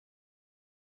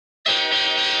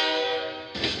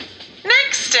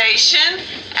station,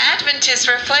 Adventist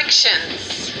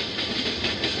Reflections.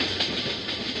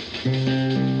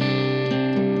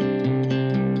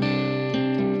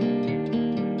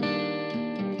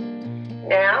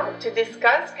 Now, to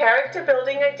discuss character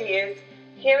building ideas,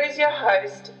 here is your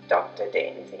host, Dr.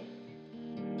 Danzy.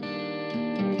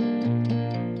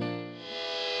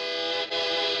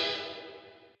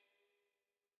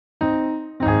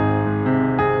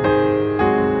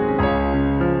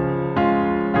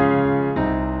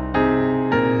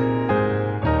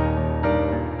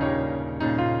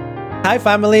 Hi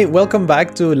family, welcome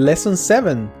back to Lesson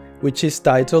 7, which is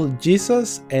titled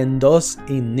Jesus and Those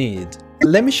in Need.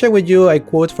 Let me share with you a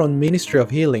quote from Ministry of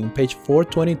Healing, page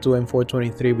 422 and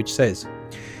 423, which says,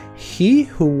 "He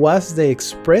who was the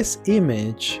express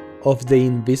image of the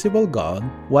invisible God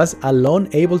was alone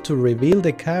able to reveal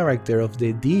the character of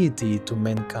the deity to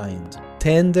mankind.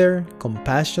 Tender,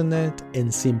 compassionate,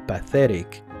 and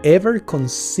sympathetic, ever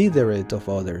considerate of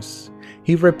others.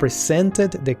 He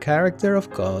represented the character of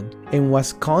God and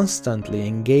was constantly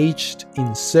engaged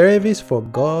in service for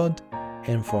God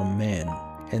and for men."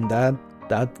 And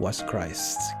that was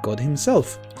Christ, God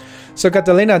himself. So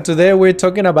Catalina, today we're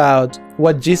talking about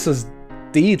what Jesus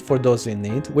did for those in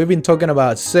need. We've been talking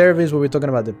about service, we've been talking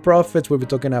about the prophets, we've been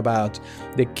talking about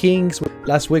the kings.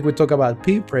 Last week we talked about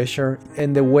peer pressure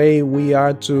and the way we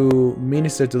are to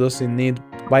minister to those in need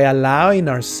by allowing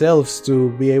ourselves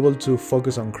to be able to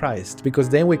focus on Christ, because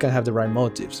then we can have the right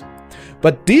motives.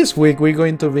 But this week we're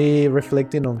going to be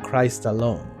reflecting on Christ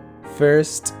alone.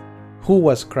 First, who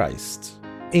was Christ?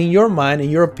 In your mind, in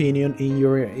your opinion, in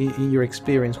your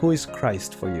experience, who is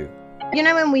Christ for you? You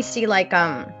know, when we see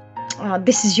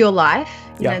This Is Your Life,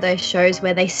 you know, those shows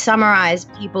where they summarize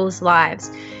people's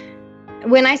lives.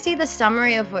 When I see the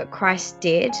summary of what Christ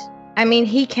did, I mean,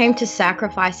 he came to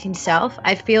sacrifice himself.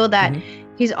 I feel that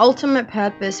his ultimate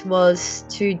purpose was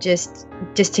to just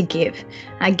to give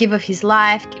of his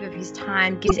life, give of his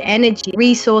time, give his energy,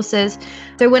 resources.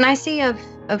 So when I see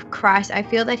of Christ, I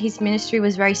feel that his ministry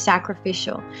was very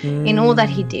sacrificial in all that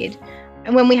he did.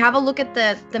 And when we have a look at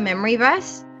the memory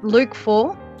verse, Luke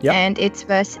 4, and it's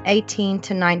verse 18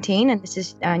 to 19, and this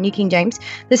is New King James.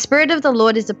 "The Spirit of the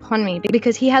Lord is upon me,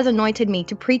 because he has anointed me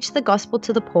to preach the gospel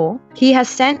to the poor. He has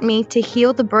sent me to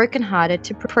heal the brokenhearted,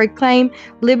 to proclaim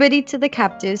liberty to the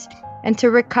captives, and to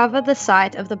recover the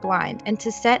sight of the blind, and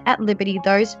to set at liberty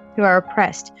those who are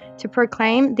oppressed, to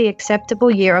proclaim the acceptable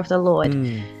year of the Lord."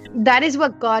 That is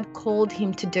what God called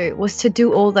him to do, was to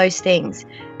do all those things.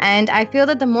 And I feel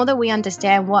that the more that we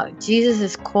understand what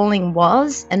Jesus' calling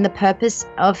was and the purpose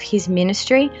of his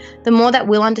ministry, the more that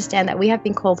we'll understand that we have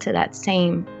been called to that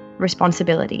same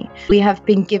responsibility. We have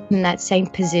been given that same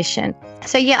position.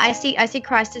 So yeah, I see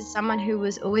Christ as someone who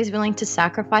was always willing to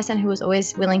sacrifice and who was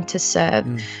always willing to serve.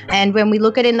 And when we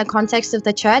look at it in the context of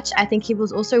the church, I think he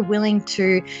was also willing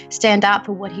to stand up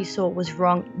for what he saw was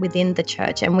wrong within the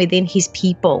church and within his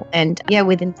people and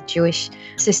within the Jewish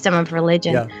system of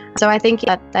religion. So I think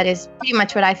that is pretty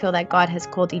much what I feel that God has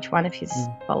called each one of his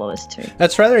followers to.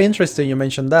 That's rather interesting you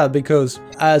mentioned that, because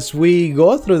as we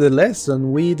go through the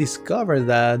lesson, we discover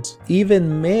that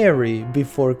even Mary,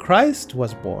 before Christ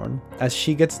was born, as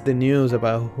she gets the news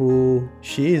about who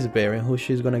she is bearing, who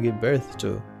she's going to give birth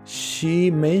to, she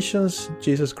mentions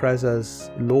Jesus Christ as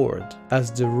Lord,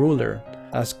 as the ruler,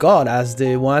 as God, as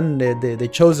the one, the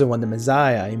chosen one, the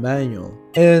Messiah, Emmanuel.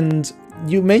 And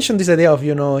you mentioned this idea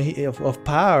of, of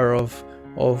power,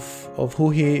 of who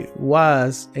he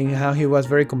was and how he was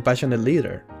very compassionate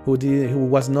leader, who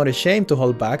was not ashamed to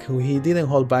hold back, who he didn't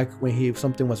hold back when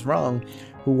something was wrong,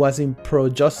 who was in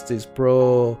pro-justice,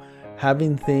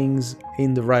 having things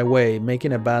in the right way,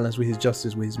 making a balance with his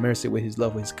justice, with his mercy, with his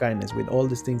love, with his kindness, with all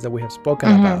these things that we have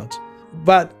spoken about.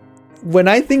 But when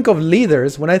I think of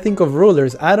leaders, when I think of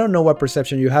rulers, I don't know what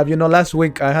perception you have. Last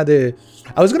week I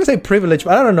was going to say privilege,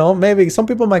 but I don't know, maybe some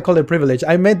people might call it privilege.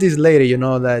 I met this lady, I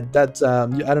don't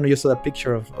know, you saw that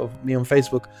picture of me on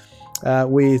Facebook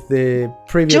with the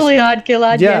previous...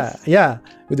 Gillard, yes. Yeah,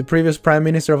 with the previous Prime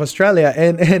Minister of Australia.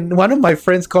 And one of my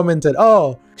friends commented,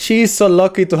 "Oh, she's so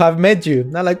lucky to have met you."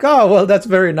 And I'm like, "Oh, well, that's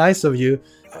very nice of you."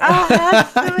 Oh,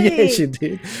 that's sweet. Yeah, she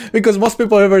did. Because most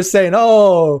people are ever saying,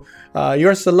 "Oh,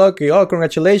 you're so lucky. Oh,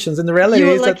 congratulations." And the reality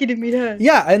you is were lucky to meet her.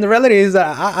 Yeah, and the reality is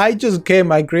that I just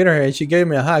came, I greeted her, and she gave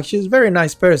me a hug. She's a very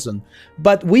nice person.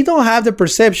 But we don't have the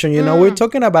perception, we're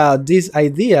talking about this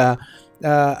idea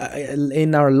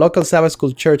in our local Sabbath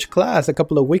School church class a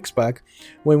couple of weeks back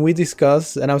when we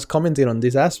discussed, and I was commenting on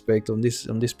this aspect, on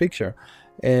this picture,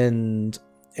 and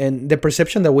the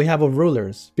perception that we have of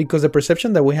rulers, because the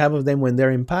perception that we have of them when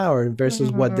they're in power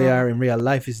versus what they are in real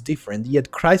life is different.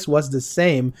 Yet Christ was the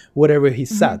same wherever he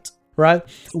sat, right?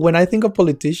 When I think of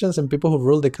politicians and people who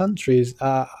rule the countries,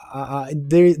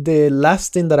 the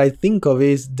last thing that I think of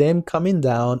is them coming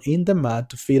down in the mat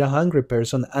to feed a hungry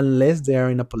person unless they are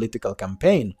in a political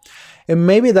campaign. And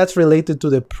maybe that's related to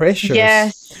the pressures.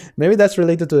 Yes. Maybe that's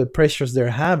related to the pressures they're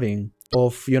having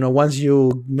of, once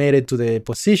you made it to the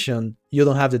position, you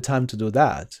don't have the time to do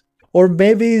that. Or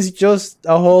maybe it's just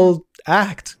a whole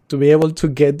act to be able to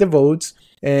get the votes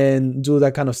and do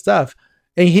that kind of stuff.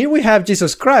 And here we have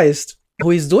Jesus Christ,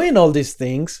 who is doing all these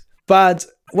things. But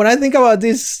when I think about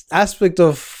this aspect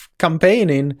of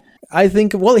campaigning, I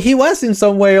think, well, he was in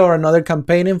some way or another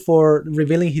campaigning for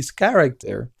revealing his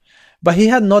character. But he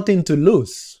had nothing to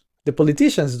lose. The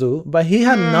politicians do, but he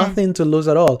had nothing to lose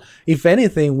at all. If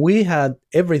anything, we had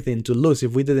everything to lose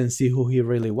if we didn't see who he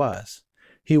really was.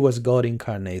 He was God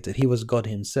incarnated. He was God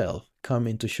himself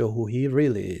coming to show who he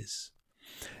really is.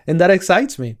 And that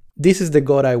excites me. This is the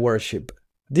God I worship.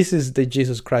 This is the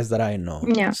Jesus Christ that I know.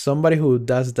 Yeah. Somebody who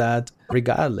does that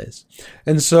regardless.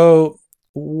 And so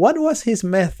what was his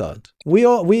method? We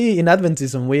in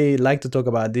Adventism, we like to talk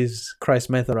about this Christ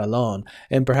method alone.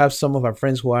 And perhaps some of our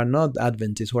friends who are not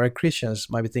Adventists, who are Christians,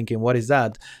 might be thinking, what is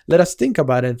that? Let us think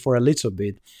about it for a little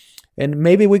bit. And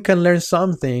maybe we can learn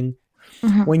something.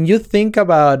 When you think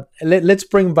about, let's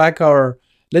bring back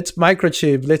let's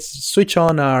microchip, let's switch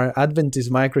on our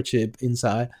Adventist microchip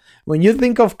inside. When you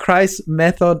think of Christ's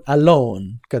method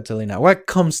alone, Catalina, what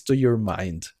comes to your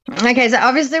mind? Okay, so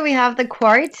obviously we have the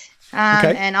quote,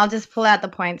 Okay. and I'll just pull out the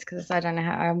points because I don't know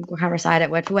how I'm going to recite it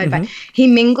word for word, but he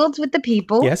mingled with the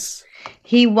people. Yes.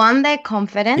 He won their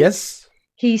confidence. Yes.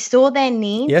 He saw their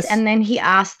needs, Yes. and then he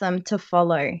asked them to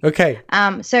follow. Okay.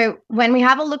 So when we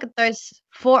have a look at those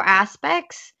 4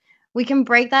 aspects, we can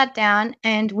break that down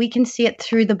and we can see it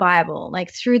through the Bible,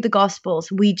 like through the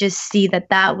Gospels. We just see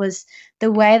that was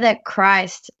the way that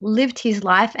Christ lived his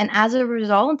life. And as a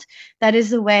result, that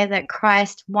is the way that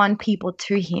Christ won people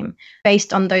to him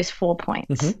based on those 4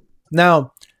 points.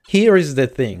 Now, here is the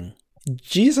thing.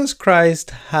 Jesus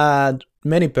Christ had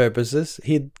many purposes.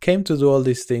 He came to do all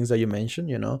these things that you mentioned,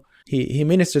 He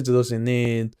ministered to those in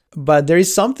need. But there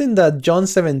is something that John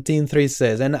 17:3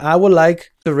 says, and I would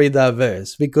like to read that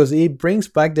verse because it brings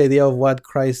back the idea of what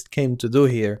Christ came to do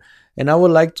here. And I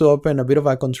would like to open a bit of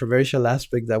a controversial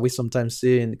aspect that we sometimes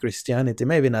see in Christianity,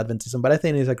 maybe in Adventism, but I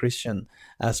think it's a Christian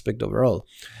aspect overall.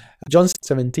 John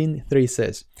 17:3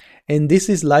 says, "And this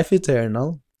is life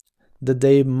eternal, that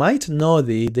they might know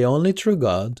thee, the only true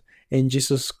God, and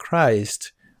Jesus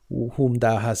Christ, whom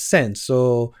thou hast sent."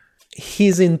 So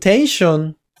his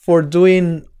intention for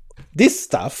doing this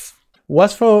stuff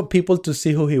was for people to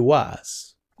see who he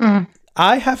was.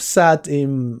 I have sat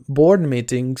in board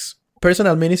meetings,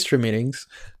 personal ministry meetings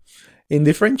in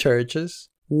different churches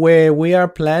where we are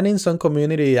planning some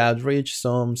community outreach,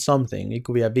 something. It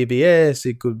could be a VBS,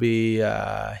 it could be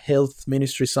a health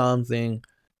ministry, something.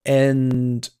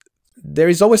 And there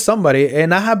is always somebody,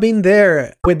 and I have been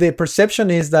there where the perception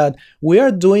is that we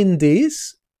are doing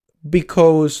this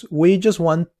because we just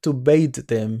want to bait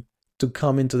them to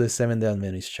come into the Seventh-day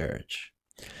Adventist Church.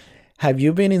 Have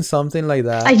you been in something like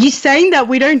that? Are you saying that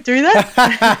we don't do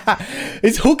that?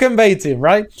 It's hook and baiting,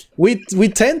 right? We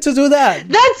tend to do that.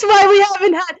 That's why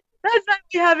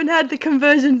we haven't had the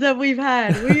conversions that we've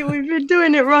had. We've been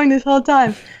doing it wrong this whole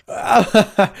time.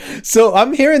 So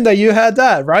I'm hearing that you had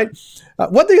that, right?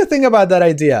 What do you think about that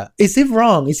idea? Is it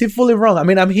wrong? Is it fully wrong? I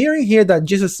mean, I'm hearing here that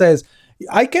Jesus says,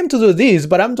 I came to do this,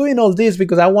 but I'm doing all this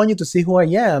because I want you to see who I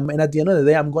am. And at the end of the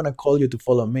day, I'm going to call you to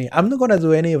follow me. I'm not going to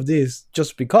do any of this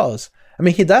just because. I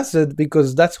mean, he does it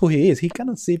because that's who he is. He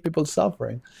cannot see people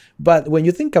suffering. But when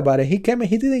you think about it, he came and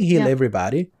he didn't heal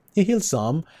everybody. He healed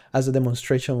some as a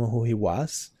demonstration of who he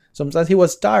was. Sometimes he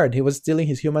was tired. He was still in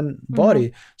his human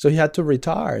body. So he had to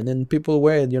retire. And then people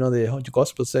were, the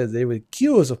gospel says they were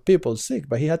queues of people sick,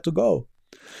 but he had to go.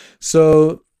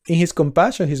 So in his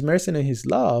compassion, his mercy, and his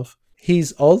love,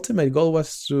 his ultimate goal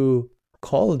was to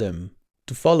call them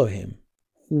to follow him.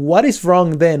 What is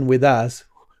wrong then with us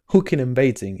hooking and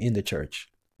baiting in the church?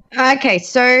 Okay,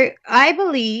 so I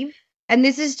believe, and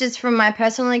this is just from my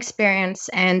personal experience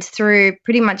and through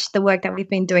pretty much the work that we've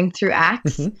been doing through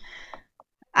Acts,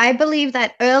 I believe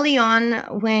that early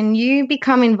on when you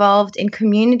become involved in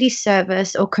community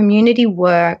service or community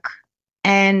work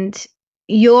and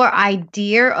your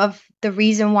idea of the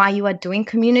reason why you are doing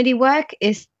community work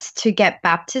is to get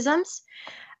baptisms,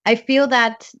 I feel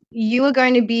that you are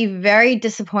going to be very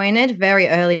disappointed very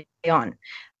early on.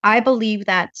 I believe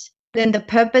that then the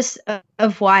purpose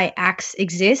of why Acts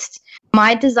exists,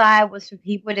 my desire was for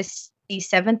people to see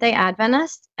Seventh-day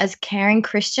Adventists as caring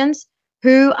Christians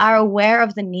who are aware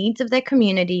of the needs of their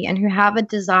community and who have a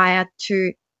desire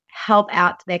to help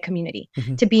out their community,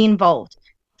 Mhm. to be involved,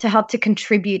 to help to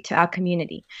contribute to our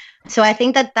community. So I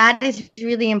think that is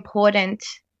really important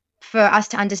for us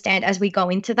to understand as we go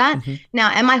into that. Mhm.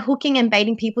 Now, am I hooking and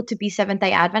baiting people to be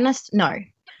Seventh-day Adventists? No.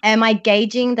 Am I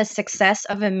gauging the success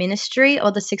of a ministry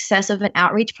or the success of an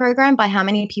outreach program by how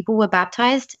many people were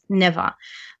baptized? Never.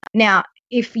 Now,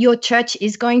 if your church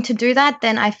is going to do that,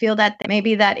 then I feel that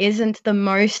maybe that isn't the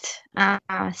most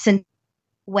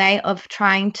way of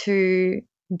trying to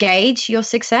gauge your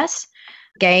success,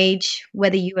 gauge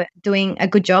whether you are doing a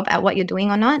good job at what you're doing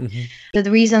or not. Mhm.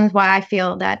 The reasons why I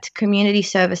feel that community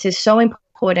service is so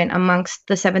important amongst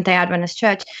the Seventh-day Adventist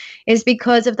Church is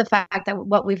because of the fact that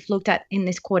what we've looked at in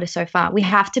this quarter so far, we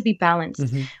have to be balanced.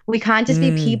 Mhm. We can't just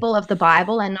be people of the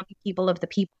Bible and not be people of the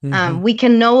people. Mhm. We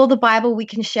can know all the Bible, we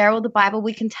can share all the Bible,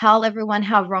 we can tell everyone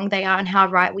how wrong they are and how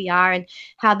right we are, and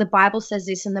how the Bible says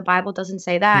this and the Bible doesn't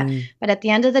say that. Mm. But at the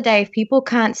end of the day, if people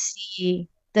can't see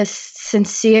the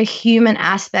sincere human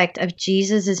aspect of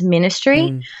Jesus's ministry,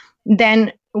 Mm.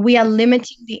 then we are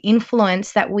limiting the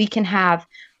influence that we can have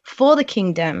for the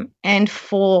kingdom and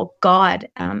for God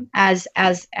as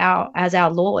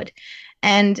our Lord.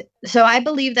 And so I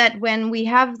believe that when we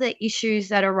have the issues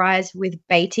that arise with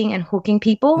baiting and hooking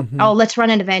people, Mhm. oh, let's run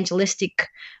an evangelistic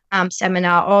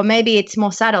seminar, or maybe it's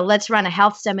more subtle, let's run a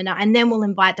health seminar and then we'll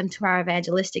invite them to our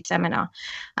evangelistic seminar.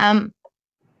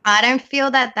 I don't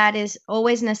feel that that is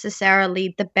always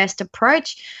necessarily the best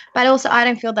approach, but also I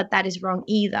don't feel that that is wrong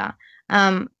either.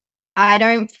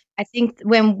 I think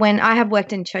when I have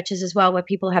worked in churches as well, where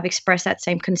people have expressed that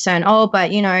same concern, oh,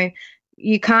 but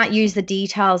you can't use the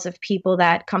details of people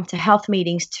that come to health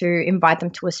meetings to invite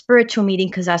them to a spiritual meeting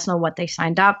because that's not what they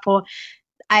signed up for.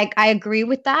 I agree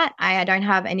with that. I don't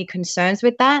have any concerns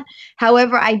with that.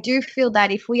 However, I do feel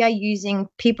that if we are using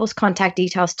people's contact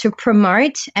details to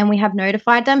promote and we have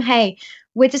notified them, hey,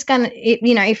 we're just going to,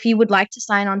 if you would like to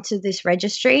sign on to this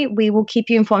registry, we will keep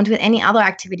you informed with any other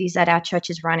activities that our church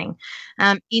is running.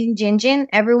 In Gin,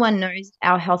 everyone knows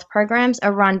our health programs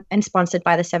are run and sponsored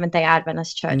by the Seventh-day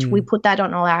Adventist Church. We put that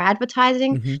on all our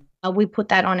advertising. Mhm. We put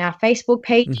that on our Facebook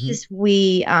pages.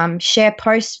 We share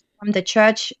posts from the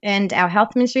church and our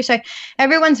health ministry. So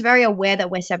everyone's very aware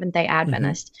that we're Seventh-day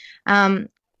Adventist.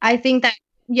 I think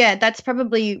that, that's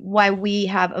probably why we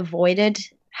have avoided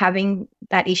having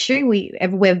that issue.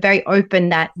 We're very open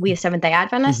that we are Seventh-day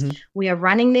Adventist. Mhm. We are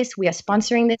running this. We are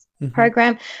sponsoring this Mhm.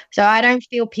 program. So I don't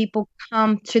feel people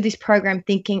come to this program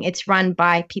thinking it's run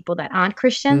by people that aren't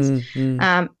Christians.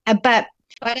 But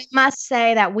I must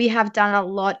say that we have done a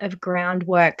lot of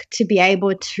groundwork to be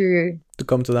able to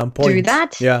come to that point. Do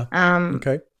that. Yeah.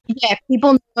 Okay. Yeah,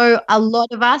 people know a lot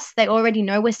of us. They already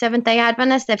know we're Seventh-day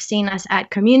Adventists. They've seen us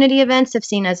at community events. They've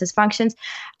seen us as functions,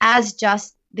 as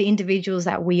just the individuals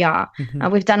that we are.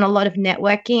 We've done a lot of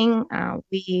networking.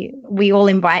 We all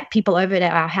invite people over to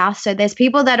our house. So there's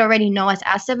people that already know us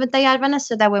as Seventh-day Adventists,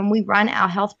 so that when we run our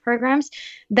health programs,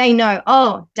 they know,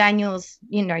 oh, Daniel's,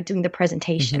 doing the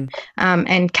presentation.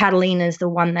 And Catalina's the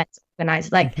one that's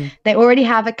organized. They already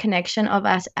have a connection of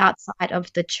us outside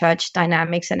of the church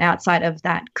dynamics and outside of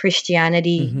that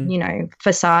Christianity,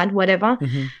 facade, whatever.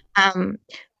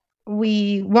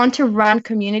 We want to run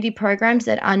community programs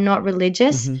that are not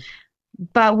religious,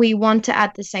 but we want to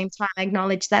at the same time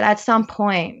acknowledge that at some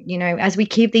point, as we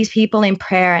keep these people in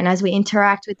prayer and as we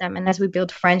interact with them and as we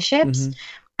build friendships,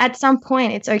 at some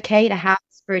point it's okay to have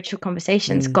spiritual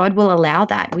conversations. God will allow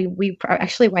that. We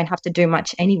actually won't have to do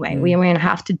much anyway. We won't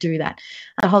have to do that.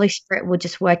 The Holy Spirit will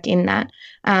just work in that.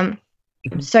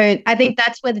 So I think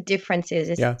that's where the difference is.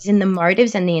 It's in the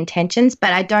motives and the intentions,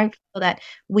 but I don't feel that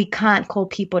we can't call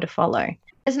people to follow.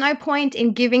 There's no point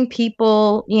in giving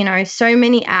people, so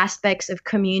many aspects of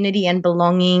community and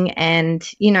belonging. And,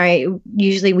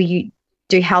 usually we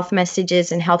do health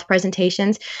messages and health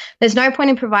presentations. There's no point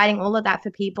in providing all of that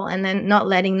for people and then not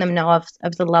letting them know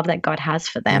of the love that God has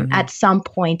for them at some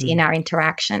point in our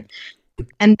interaction.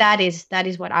 And that is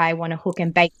what I want to hook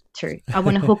and bait to. I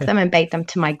want to hook them and bait them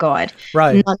to my God,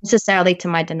 right? Not necessarily to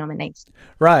my denomination.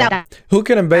 Right. Hook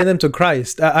and bait them to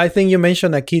Christ. I think you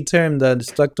mentioned a key term that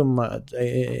stuck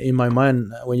in my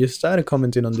mind when you started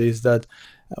commenting on this, that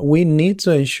we need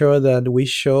to ensure that we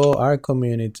show our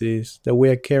communities that we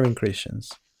are caring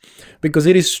Christians. Because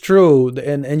it is true,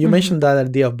 and you mentioned that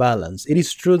idea of balance. It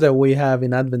is true that we have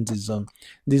in Adventism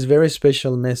this very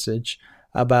special message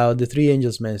about the three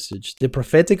angels message. The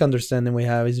prophetic understanding we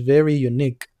have is very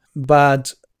unique,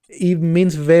 but it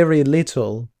means very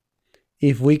little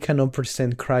if we cannot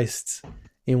present Christ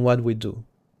in what we do.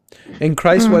 And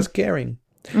Christ was caring.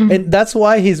 And that's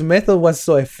why his method was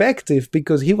so effective,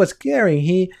 because he was caring.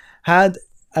 He had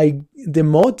the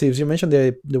motives, you mentioned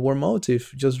the word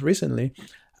motive just recently,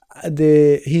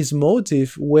 his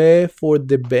motive were for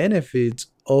the benefit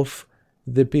of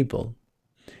the people.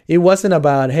 It wasn't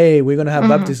about, hey, we're going to have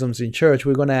baptisms in church.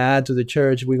 We're going to add to the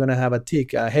church. We're going to have a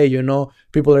tick. Hey,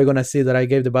 people are going to see that I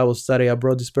gave the Bible study. I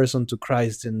brought this person to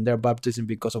Christ and they're baptizing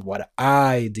because of what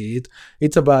I did.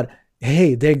 It's about,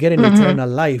 hey, they're getting eternal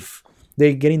life.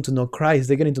 They're getting to know Christ.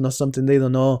 They're getting to know something they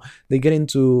don't know. They're getting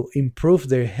to improve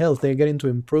their health. They're getting to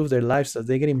improve their lifestyle.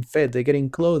 They're getting fed. They're getting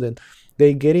clothed.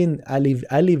 They're getting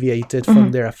alleviated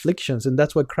from their afflictions. And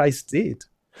that's what Christ did.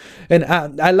 And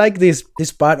I like this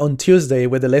part on Tuesday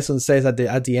where the lesson says at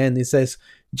the end, it says,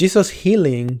 Jesus'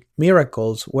 healing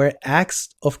miracles were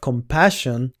acts of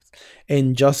compassion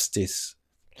and justice.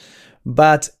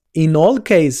 But in all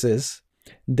cases,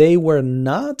 they were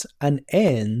not an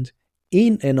end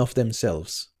in and of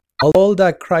themselves. All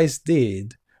that Christ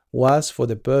did was for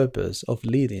the purpose of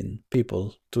leading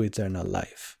people to eternal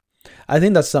life. I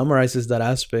think that summarizes that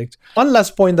aspect. One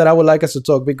last point that I would like us to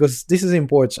talk, because this is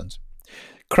important.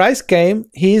 Christ came,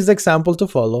 he is the example to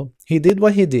follow. He did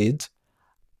what he did,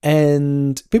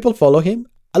 and people follow him.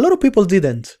 A lot of people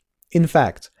didn't. In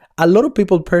fact, a lot of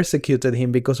people persecuted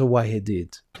him because of what he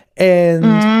did. And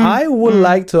I would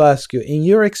like to ask you, in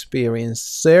your experience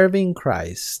serving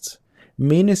Christ,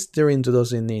 ministering to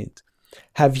those in need,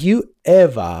 have you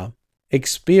ever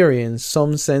experienced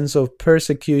some sense of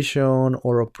persecution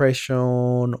or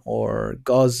oppression or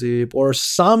gossip or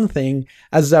something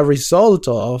as a result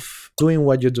of doing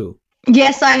what you do?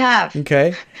 Yes, I have.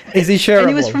 Okay. Is it shareable?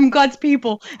 And it was from God's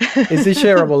people. Is it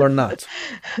shareable or not? So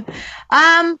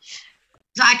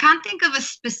I can't think of a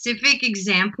specific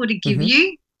example to give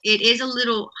you. It is a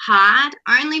little hard,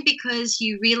 only because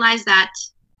you realize that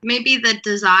maybe the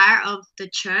desire of the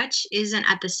church isn't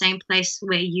at the same place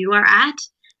where you are at,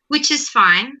 which is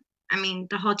fine. I mean,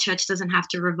 the whole church doesn't have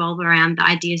to revolve around the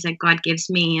ideas that God gives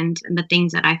me and the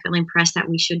things that I feel impressed that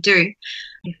we should do.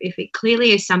 If it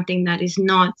clearly is something that is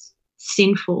not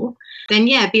sinful, then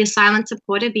yeah, be a silent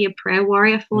supporter, be a prayer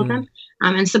warrior for them,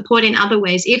 and support in other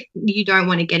ways if you don't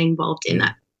want to get involved in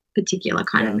that particular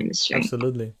kind of ministry.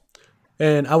 Absolutely.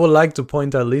 And I would like to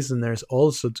point our listeners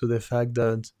also to the fact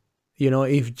that,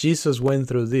 if Jesus went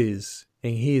through this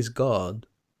and he is God,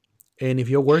 and if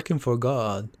you're working for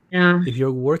God, if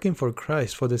you're working for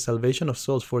Christ, for the salvation of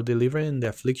souls, for delivering the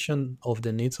affliction of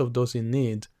the needs of those in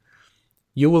need,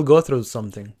 you will go through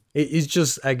something. It's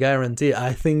just a guarantee.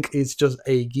 I think it's just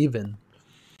a given.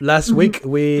 Last week,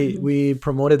 we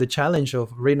promoted the challenge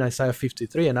of reading Isaiah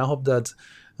 53, and I hope that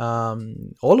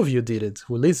all of you did it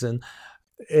who listen.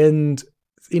 And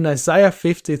in Isaiah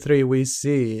 53, we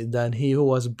see that he who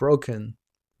was broken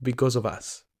because of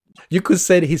us. You could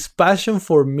say his passion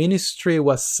for ministry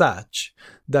was such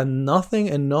that nothing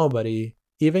and nobody,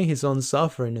 even his own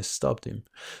suffering, stopped him.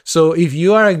 So if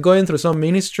you are going through some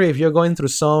ministry, if you're going through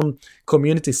some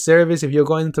community service, if you're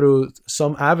going through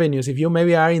some avenues, if you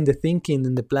maybe are in the thinking,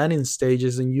 in the planning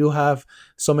stages, and you have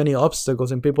so many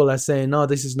obstacles and people are saying, no,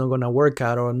 this is not going to work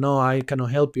out, or no, I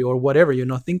cannot help you, or whatever,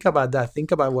 think about that.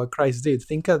 Think about what Christ did.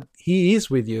 Think that he is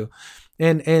with you.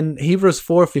 And Hebrews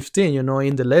 4:15,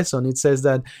 in the lesson, it says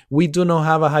that we do not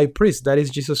have a high priest, that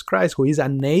is Jesus Christ, who is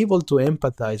unable to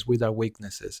empathize with our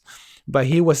weaknesses. But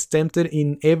he was tempted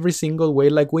in every single way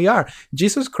like we are.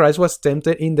 Jesus Christ was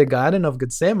tempted in the Garden of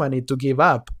Gethsemane to give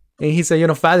up. And he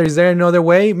said, Father, is there another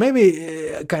way?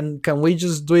 Maybe can we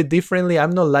just do it differently? I'm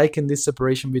not liking this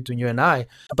separation between you and I.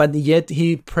 But yet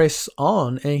he pressed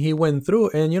on and he went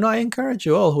through. And, I encourage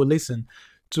you all who listen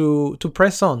to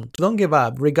press on. Don't give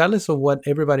up, regardless of what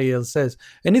everybody else says.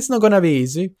 And it's not going to be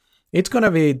easy. It's going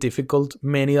to be difficult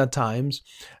many a times.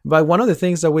 But one of the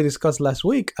things that we discussed last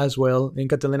week as well, and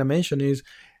Catalina mentioned, is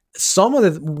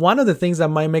one of the things that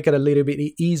might make it a little bit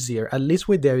easier, at least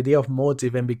with the idea of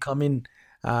motive and becoming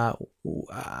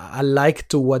alike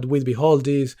to what we behold,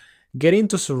 is getting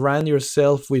to surround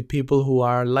yourself with people who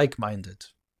are like-minded.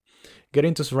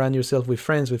 Getting to surround yourself with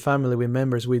friends, with family, with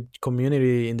members, with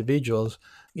community individuals.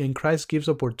 And Christ gives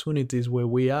opportunities where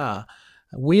we are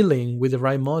willing, with the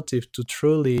right motive, to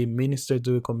truly minister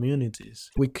to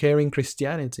communities. We care in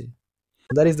Christianity.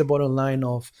 That is the bottom line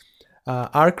of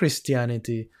our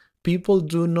Christianity. People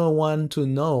do not want to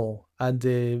know at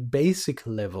the basic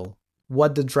level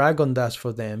what the dragon does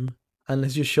for them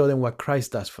unless you show them what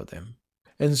Christ does for them.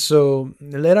 And so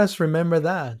let us remember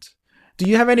that. Do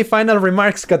you have any final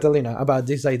remarks, Catalina, about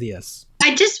these ideas?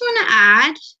 I just want to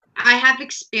add, I have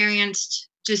experienced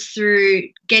just through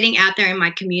getting out there in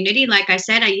my community. Like I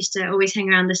said, I used to always hang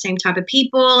around the same type of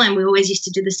people, and we always used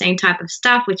to do the same type of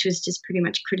stuff, which was just pretty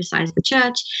much criticize the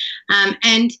church.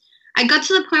 And I got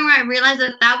to the point where I realized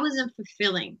that wasn't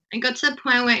fulfilling. I got to the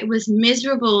point where it was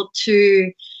miserable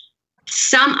to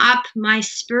sum up my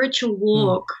spiritual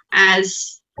walk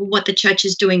as what the church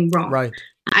is doing wrong. Right.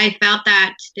 I felt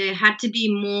that there had to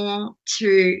be more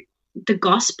to the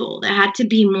gospel. There had to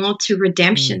be more to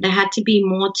redemption. There had to be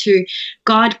more to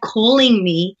God calling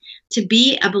me to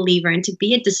be a believer and to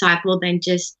be a disciple than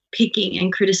just picking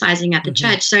and criticizing at the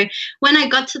church. So when I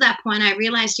got to that point, I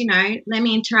realized, let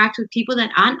me interact with people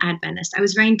that aren't Adventist. I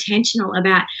was very intentional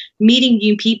about meeting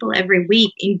new people every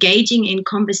week, engaging in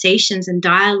conversations and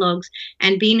dialogues,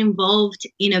 and being involved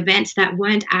in events that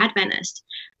weren't Adventist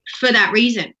for that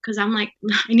reason, because I'm like,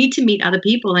 I need to meet other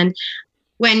people. And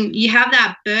when you have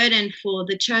that burden for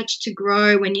the church to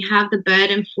grow, when you have the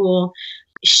burden for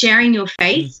sharing your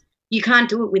faith, you can't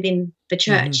do it within the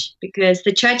church, because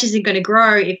the church isn't going to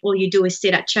grow if all you do is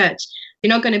sit at church.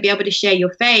 You're not going to be able to share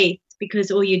your faith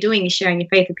because all you're doing is sharing your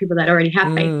faith with people that already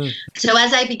have faith. So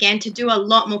as I began to do a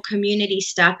lot more community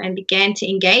stuff and began to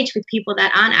engage with people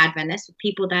that aren't Adventists, with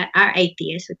people that are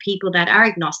atheists, with people that are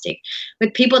agnostic,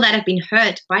 with people that have been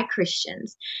hurt by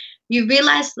Christians, you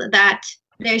realize that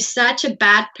there's such a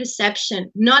bad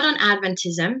perception, not on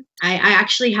Adventism. I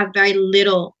actually have very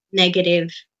little negative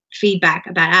feedback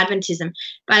about Adventism,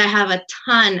 but I have a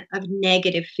ton of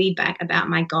negative feedback about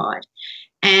my God.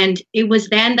 And it was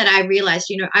then that I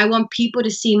realized, I want people to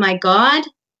see my God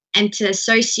and to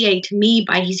associate me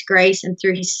by his grace and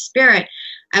through his spirit.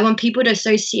 I want people to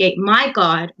associate my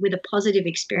God with a positive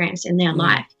experience in their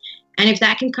life. And if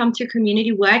that can come through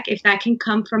community work, if that can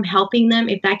come from helping them,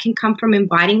 if that can come from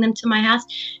inviting them to my house,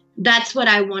 that's what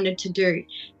I wanted to do.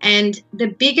 And the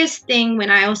biggest thing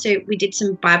we did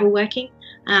some Bible working.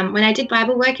 When I did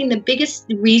Bible working, the biggest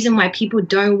reason why people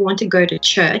don't want to go to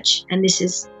church, and this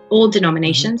is all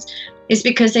denominations, is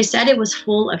because they said it was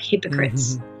full of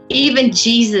hypocrites. Even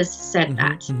Jesus said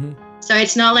that. So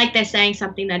it's not like they're saying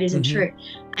something that isn't true.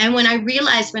 And when I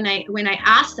realized, when I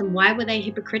asked them, why were they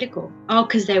hypocritical? Oh,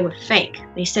 because they were fake.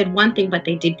 They said one thing, but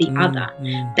they did the other.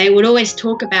 They would always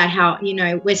talk about how,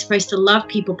 we're supposed to love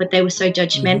people, but they were so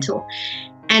judgmental.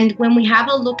 And when we have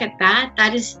a look at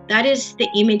that is the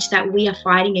image that we are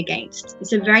fighting against.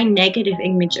 It's a very negative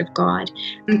image of God.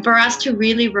 And for us to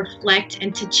really reflect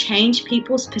and to change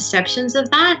people's perceptions of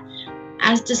that,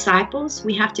 as disciples,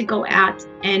 we have to go out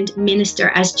and minister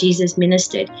as Jesus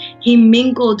ministered. He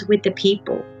mingled with the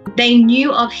people. They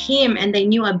knew of him and they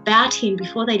knew about him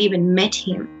before they'd even met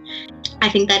him. I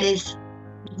think that is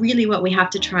really what we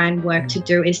have to try and work to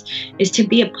do, is to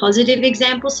be a positive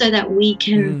example so that we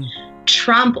can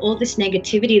trump all this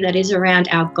negativity that is around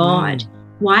our God.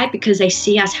 Why? Because they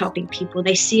see us helping people.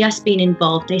 They see us being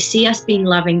involved. They see us being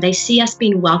loving. They see us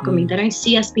being welcoming. They don't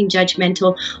see us being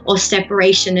judgmental or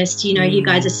separationist. You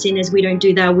guys are sinners. We don't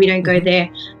do that. We don't go there.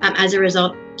 As a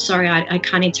result, sorry, I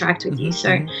can't interact with you. So,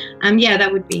 that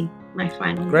would be my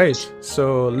final. Great.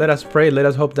 So let us pray. Let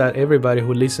us hope that everybody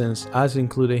who listens, us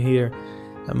included here,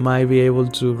 might be able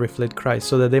to reflect Christ,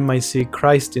 so that they might see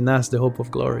Christ in us, the hope of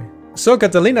glory. So,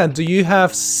 Catalina, do you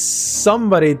have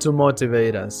somebody to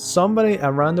motivate us? Somebody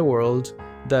around the world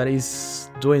that is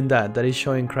doing that is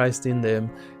showing Christ in them?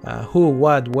 Who,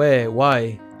 what, where,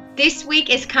 why? This week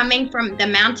is coming from the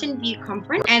Mountain View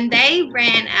Conference, and they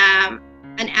ran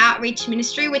an outreach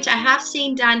ministry, which I have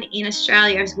seen done in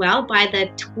Australia as well, by the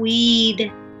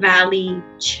Tweed Valley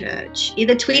Church,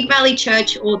 either Tweed Valley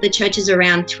Church or the churches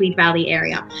around Tweed Valley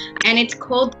area. And it's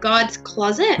called God's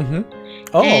Closet.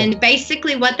 And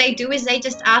basically what they do is they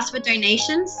just ask for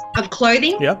donations of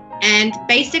clothing. And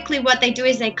basically what they do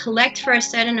is they collect for a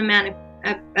certain amount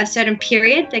of a certain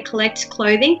period. They collect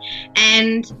clothing,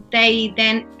 and they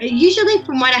then, usually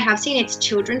from what I have seen, it's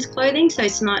children's clothing, so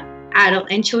it's not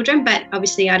adult and children, but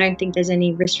obviously I don't think there's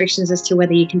any restrictions as to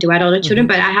whether you can do adult or children,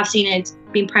 but I have seen it's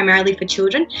been primarily for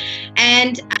children.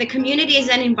 And the community is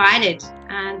then invited,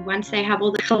 once they have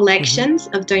all the collections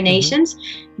of donations,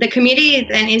 the community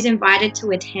then is invited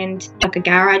to attend like a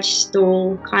garage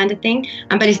stall kind of thing,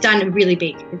 but it's done really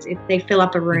big. They fill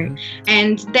up a room,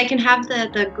 and they can have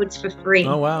the goods for free.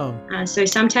 Oh wow. So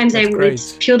sometimes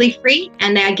it's purely free,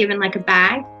 and they are given like a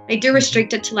bag. They do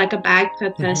restrict it to like a bag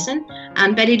per person,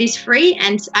 but it is free.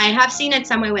 And I have seen it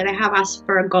somewhere where they have asked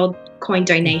for a gold coin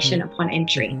donation upon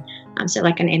entry. So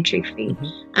like an entry fee.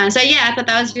 So yeah, I thought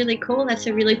that was really cool. That's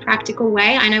a really practical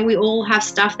way. I know we all have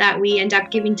stuff that we end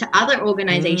up giving to other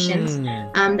organizations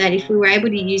that if we were able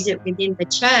to use it within the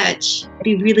church, it'd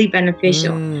be really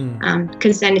beneficial,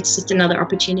 because then it's just another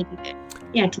opportunity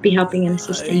to be helping and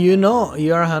assisting. You're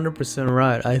 100%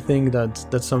 right. I think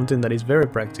that's something that is very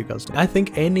practical. I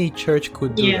think any church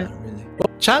could do that, really. Well,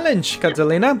 challenge,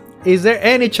 Catalina. Is there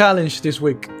any challenge this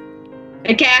week?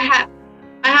 Okay,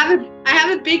 I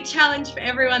have a big challenge for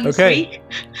everyone this week.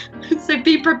 So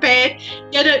be prepared.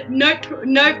 Get a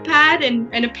notepad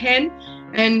and a pen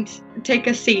and take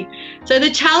a seat. So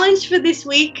the challenge for this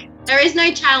week, there is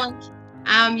no challenge.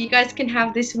 You guys can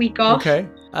have this week off. Okay,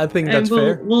 I think that's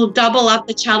fair. We'll double up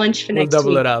the challenge for next week. We'll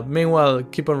double it up. Meanwhile,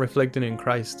 keep on reflecting in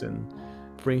Christ and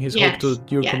bring His hope to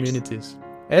your communities.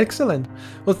 Excellent.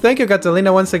 Well, thank you,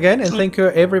 Catalina, once again, and thank you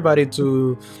everybody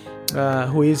who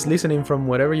is listening from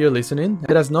wherever you're listening.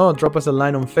 Let us know. Drop us a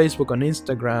line on Facebook, on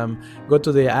Instagram. Go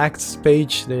to the Acts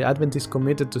page, the Adventist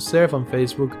Committed to Serve on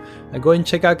Facebook. Go and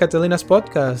check out Catalina's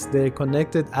podcast, the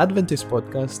Connected Adventist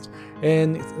Podcast.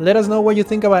 And let us know what you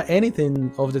think about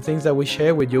anything of the things that we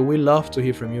share with you. We love to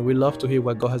hear from you. We love to hear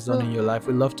what God has done in your life.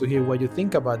 We love to hear what you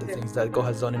think about the things that God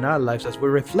has done in our lives as we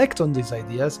reflect on these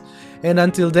ideas. And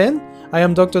until then, I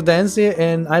am Dr. Dancy,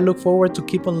 and I look forward to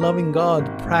keep on loving God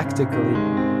practically.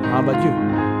 How about you?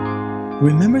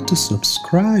 Remember to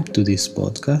subscribe to this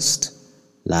podcast,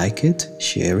 like it,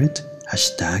 share it,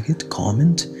 hashtag it,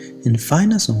 comment, and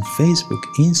find us on Facebook,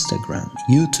 Instagram,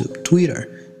 YouTube,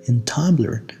 Twitter, and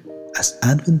Tumblr as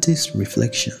Adventist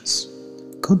Reflections.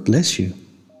 God bless you.